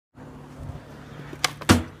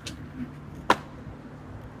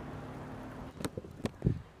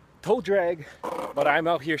toe drag, but I'm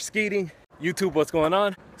out here skating. YouTube, what's going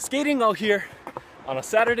on? Skating out here on a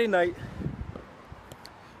Saturday night.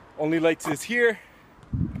 Only lights is here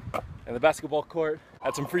and the basketball court.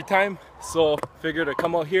 Had some free time, so figured to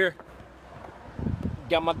come out here,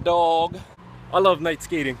 get my dog. I love night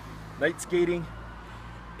skating. Night skating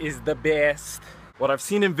is the best. What I've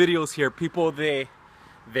seen in videos here, people they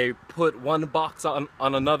put one box on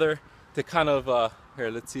another to kind of here,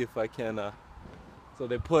 let's see if I can so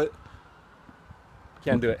they put,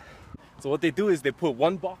 can't do it. So what they do is they put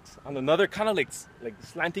one box on another, kind of like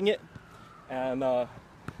slanting it, and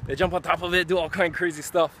they jump on top of it, do all kind of crazy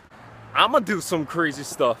stuff. I'm gonna do some crazy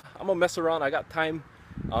stuff. I'm gonna mess around. I got time.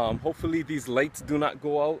 Hopefully these lights do not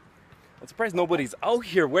go out. I'm surprised nobody's out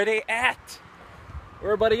here. Where they at?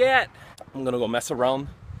 Where everybody at? I'm gonna go mess around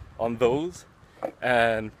on those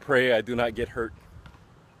and pray I do not get hurt.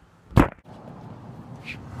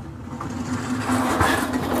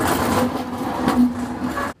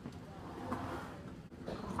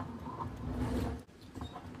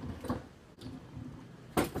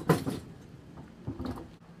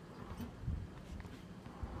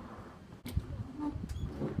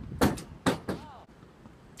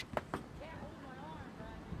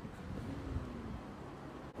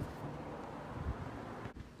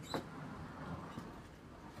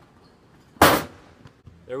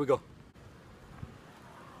 There we go.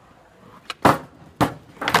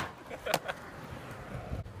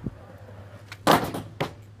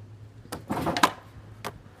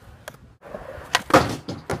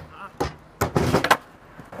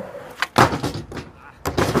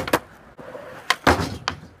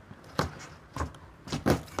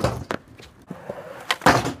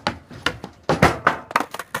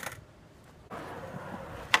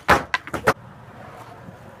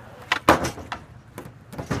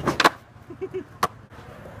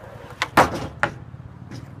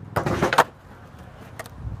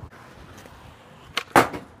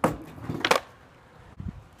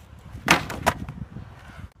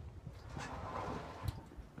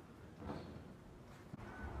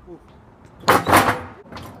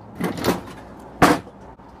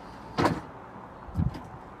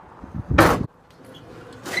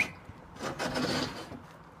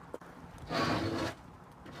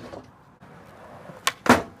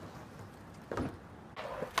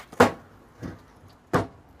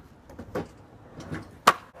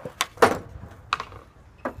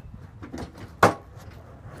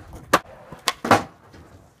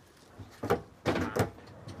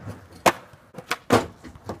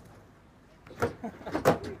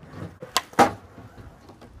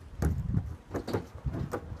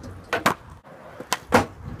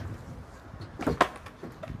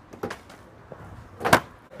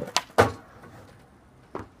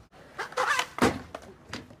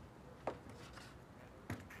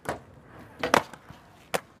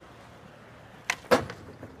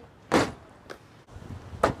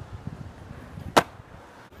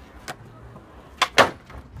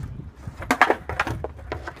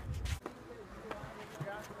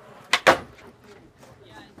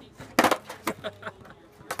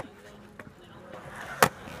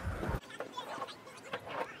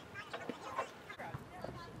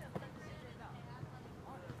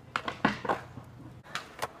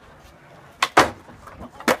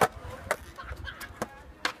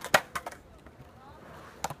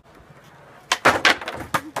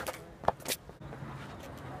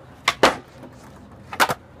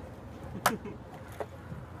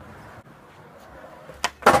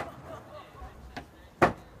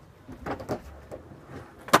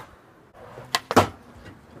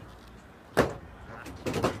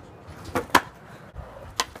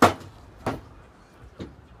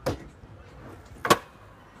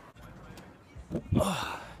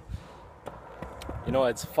 You know,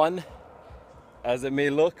 it's fun as it may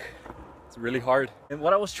look. It's really hard. And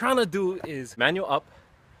what I was trying to do is manual up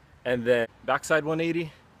and then backside 180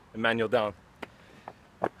 and manual down.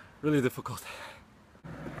 Really difficult.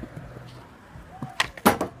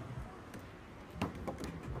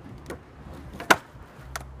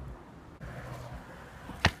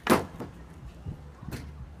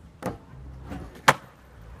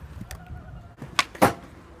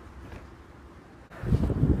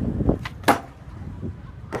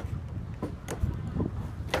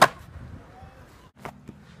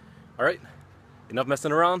 All right, enough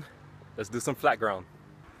messing around. Let's do some flat ground.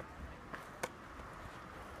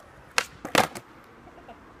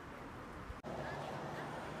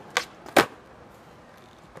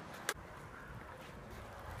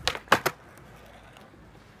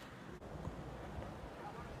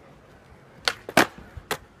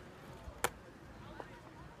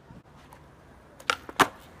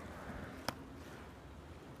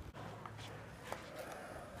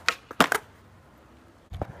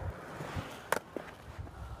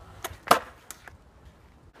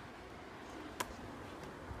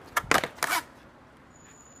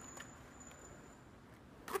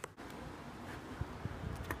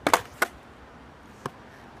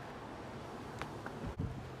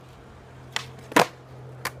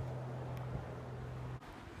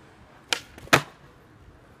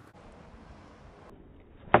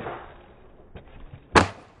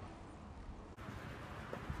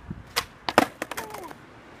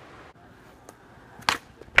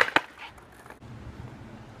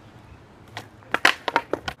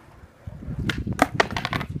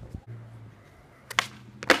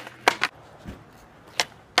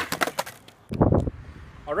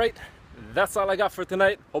 right, that's all I got for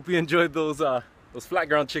tonight. Hope you enjoyed those flat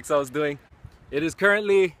ground tricks I was doing. It is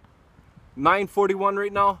currently 9:41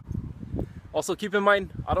 right now. Also keep in mind,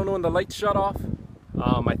 I don't know when the lights shut off.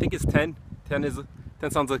 I think it's 10. 10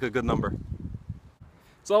 sounds like a good number.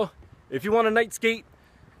 So if you want a night skate,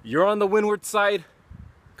 you're on the windward side,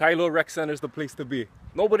 Kailua Rec Center is the place to be.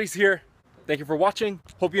 Nobody's here. Thank you for watching.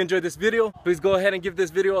 Hope you enjoyed this video. Please go ahead and give this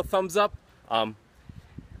video a thumbs up.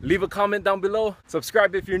 Leave a comment down below.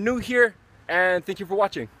 Subscribe if you're new here. And thank you for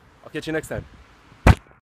watching. I'll catch you next time.